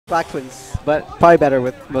Black Twins, but probably better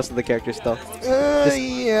with most of the characters still.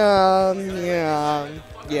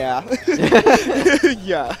 Yeah. Yeah.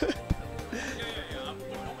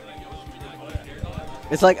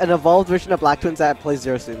 It's like an evolved version of Black Twins that plays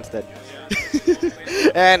Zero Suit instead.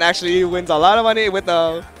 And actually wins a lot of money with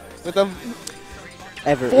a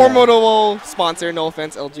Yeah. formidable sponsor. No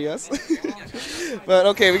offense, LGS. But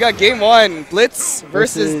okay, we got game 1. Blitz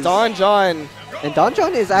versus DonJohn. And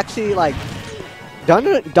DonJohn is actually like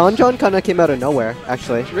DonJohn kind of came out of nowhere,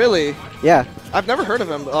 actually. Really? Yeah. I've never heard of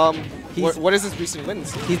him. What is his recent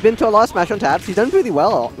wins? He's been to a lot of Smash on Taps. He's done really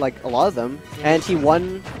well, like a lot of them. And he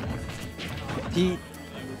won.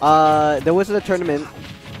 There was a tournament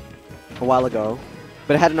a while ago,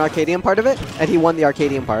 but it had an Arcadium part of it, and he won the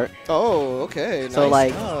Arcadium part. Oh, okay. So nice.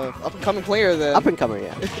 like up and coming player then. Up and comer,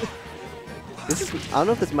 yeah. I don't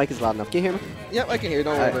know if this mic is loud enough. Can you hear me? Yep, I can hear.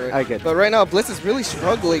 Don't worry. Alright, good. But right now, Blitz is really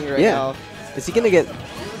struggling right now. Is he gonna get?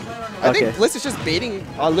 I think Blitz is just baiting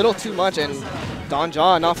a little too much, and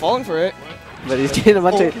DonJohn not falling for it. But he's getting a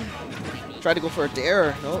bunch of. Tried to go for a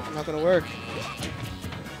dare. Nope, not gonna work.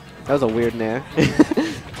 That was a weird nair.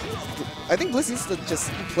 I think Blitz needs to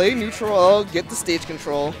just play neutral, get the stage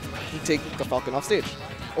control, and take the Falcon off stage.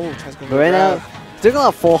 Oh, tries to go for right now, doing a lot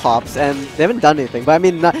of full hops, and they haven't done anything. But I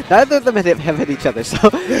mean, neither of them have hit each other, so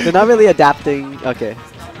they're not really adapting. Okay.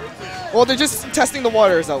 Well, they're just testing the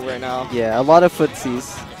waters out right now. Yeah, a lot of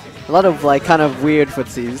footsies. A lot of, like, kind of weird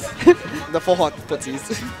footsies. The full hot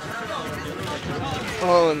footsies.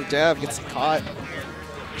 Oh, and the jab gets caught.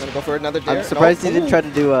 Gonna go for another dare. I'm surprised he didn't try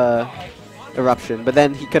to do a eruption, but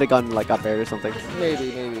then he could have gone, like, up air or something.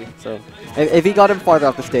 Maybe. So, if he got him farther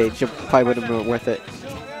off the stage, it probably would have been worth it.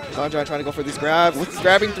 DonJohn trying to go for these grabs. He's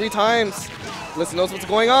grabbing 3 times. Blitz knows what's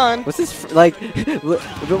going on. What's this, like,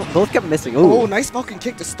 both kept missing. Ooh. Oh, nice Falcon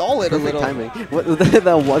kick to stall it a little. Timing.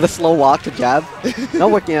 The slow walk to jab.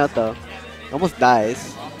 Not working out, though. Almost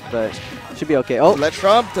dies, but should be okay. Oh. Let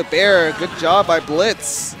Trump to bear. Good job by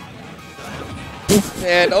Blitz.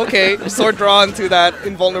 And okay, sword drawn to that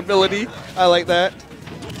invulnerability. I like that.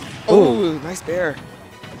 Oh, nice bear.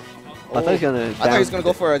 I thought he was gonna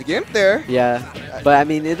go for a gimp there. Yeah, but I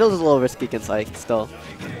mean, it was a little risky against Ike still.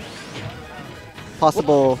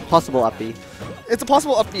 Possible up B. It's a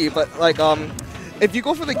possible up B, but like if you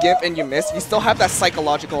go for the gimp and you miss, you still have that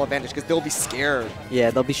psychological advantage because they'll be scared.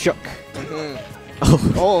 Yeah, they'll be shook.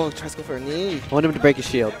 Oh, tries to go for a knee. I want him to break his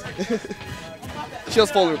shield.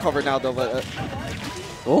 Shield's fully recovered now though, but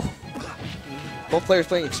oh. Both players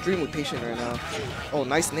playing extremely patient right now. Oh,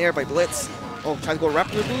 nice nair by Blitz. Oh, trying to go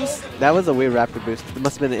raptor boost. That was a weird raptor boost. It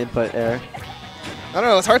must have been an input error. I don't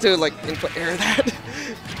know. It's hard to like input error that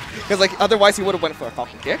because like otherwise he would have went for a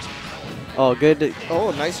Falcon kick. Oh, good.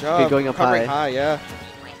 Oh, nice job. Good going up high. Yeah.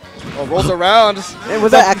 Oh, rolls around. Hey,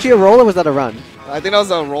 was that actually a roll or was that a run? I think that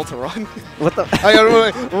was a roll to run. What the?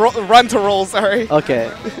 Run to roll. Sorry.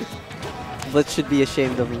 Okay. Blitz should be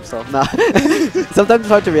ashamed of himself. Nah. Sometimes it's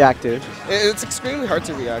hard to react to. It's extremely hard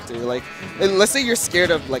to react to. Like, let's say you're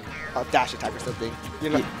scared of like a dash attack or something. You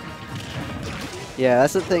know. Yeah,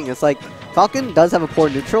 that's the thing. It's like Falcon does have a poor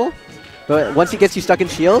neutral, but once he gets you stuck in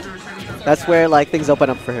shield, that's where like things open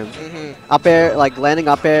up for him. Up air, like landing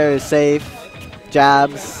up air is safe.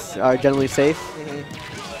 Jabs are generally safe.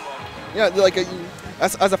 Yeah, like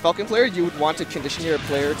as a Falcon player, you would want to condition your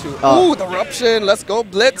player to. Oh, the eruption! Let's go,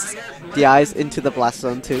 Blitz. The eyes into the blast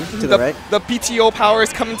zone too, to the right. The PTO power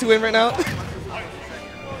is coming to him right now.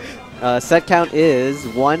 Set count is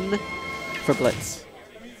 1 for Blitz.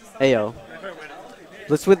 Ayo.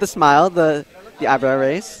 Blitz with the smile, the eyebrow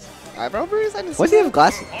raise. Eyebrow raise? I didn't see Why does he have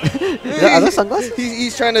glasses? Are those sunglasses?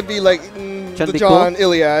 He's trying to be like the John cool?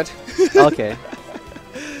 Iliad. Okay.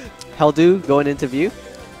 Heldu going into view.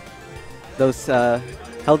 Those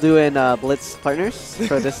Heldu and Blitz partners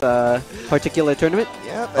for this particular tournament.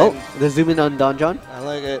 Yeah. Oh, they're zooming on DonJohn. I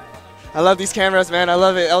like it. I love these cameras, man. I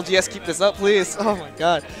love it. LGS, keep this up, please. Oh my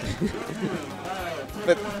god.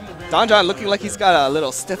 But DonJohn looking like he's got a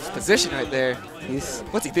little stiff position right there.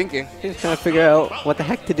 What's he thinking? He's trying to figure out what the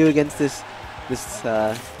heck to do against this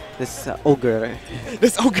ogre.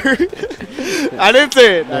 This ogre? I didn't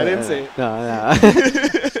say it. I didn't say it. No.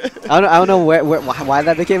 I don't know why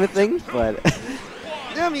that became a thing, but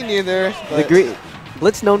yeah, me neither. The green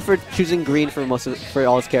Blitz known for choosing green for for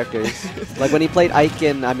all his characters. Like when he played Ike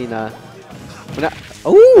and he got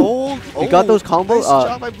those combos. Nice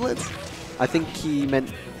job by Blitz. I think he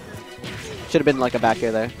meant should have been like a back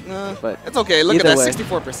air there. But it's okay. Look at that,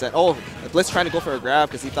 64%. Oh, Blitz trying to go for a grab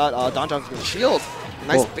because he thought DonJohn was going to shield.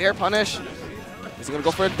 Nice bear punish. Is he going to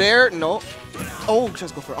go for a dare? No. Oh,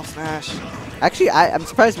 just go for up smash. Actually, I'm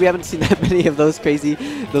surprised we haven't seen that many of those crazy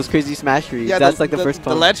smash reads. Yeah, that's like the first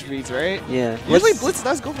the pump. ledge reads, right? Yeah. Usually Blitz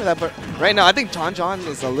does go for that, but right now I think DonJohn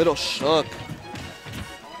is a little shook.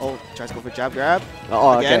 Oh, tries to go for jab grab.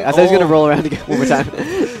 Oh, again. okay. I thought he was gonna roll around again one more time.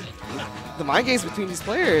 The mind games between these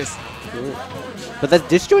players. But that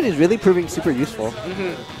disjoint is really proving super useful.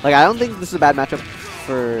 Like, I don't think this is a bad matchup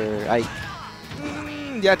for Ike.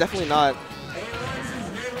 Yeah, definitely not.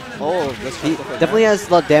 Oh, let's try He to go for definitely has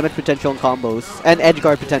a lot of damage potential and combos, and edge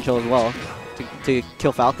guard potential as well to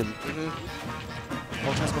kill Falcon.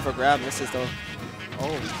 Oh, tries to go for a grab, misses though.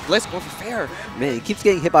 Oh, Blitz going for fair. Man, he keeps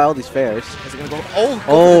getting hit by all these fairs. Is he gonna go? Oh,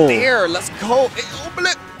 go for the dare. Let's go. Oh,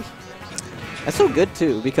 Blitz. That's so good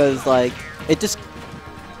too, because like it just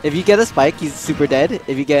if you get a spike, he's super dead.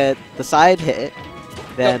 If you get the side hit,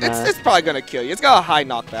 then no, it's probably gonna kill you. It's got a high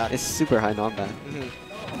knockback. It's super high knockback.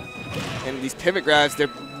 And these pivot grabs, they're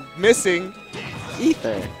missing.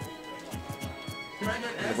 Ether.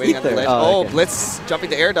 Waiting on the ledge. Oh, okay. Blitz jumping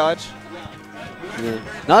to air dodge. Yeah.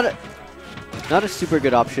 Not a super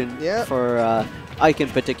good option Yep. for Ike in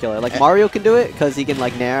particular. Like Mario can do it because he can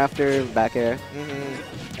like nair after back air.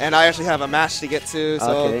 And I actually have a match to get to,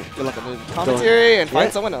 so Okay. good luck on the commentary and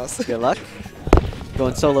find someone else. Good luck.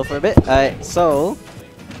 Going solo for a bit. Alright, so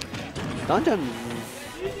DonJohn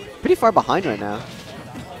pretty far behind right now.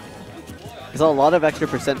 There's a lot of extra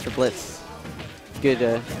percent for Blitz.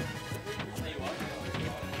 Good.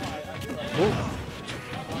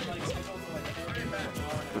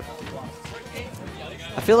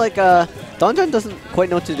 I feel like DonJohn doesn't quite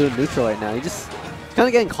know what to do in neutral right now. He's just kind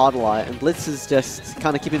of getting caught a lot, and Blitz is just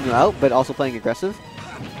kind of keeping him out, but also playing aggressive.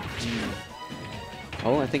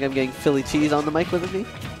 Oh, I think I'm getting Philly cheese on the mic with me.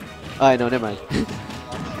 Oh, no, never mind.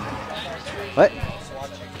 What?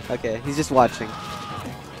 Okay, he's just watching.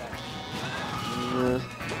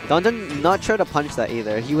 DonJohn not sure to punch that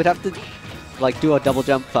either. He would have to like do a double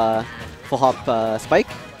jump full hop spike.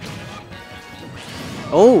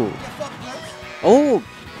 Oh! Oh!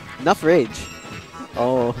 Enough rage.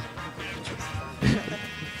 Oh.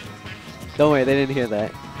 Don't worry, they didn't hear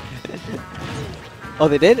that. Oh,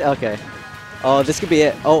 they did? Okay. Oh, this could be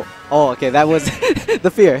it. Oh, okay, that was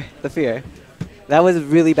the fear. The fear. That was a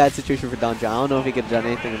really bad situation for DonJohn. I don't know if he could have done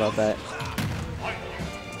anything about that.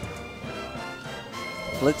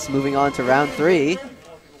 Blitz moving on to round 3.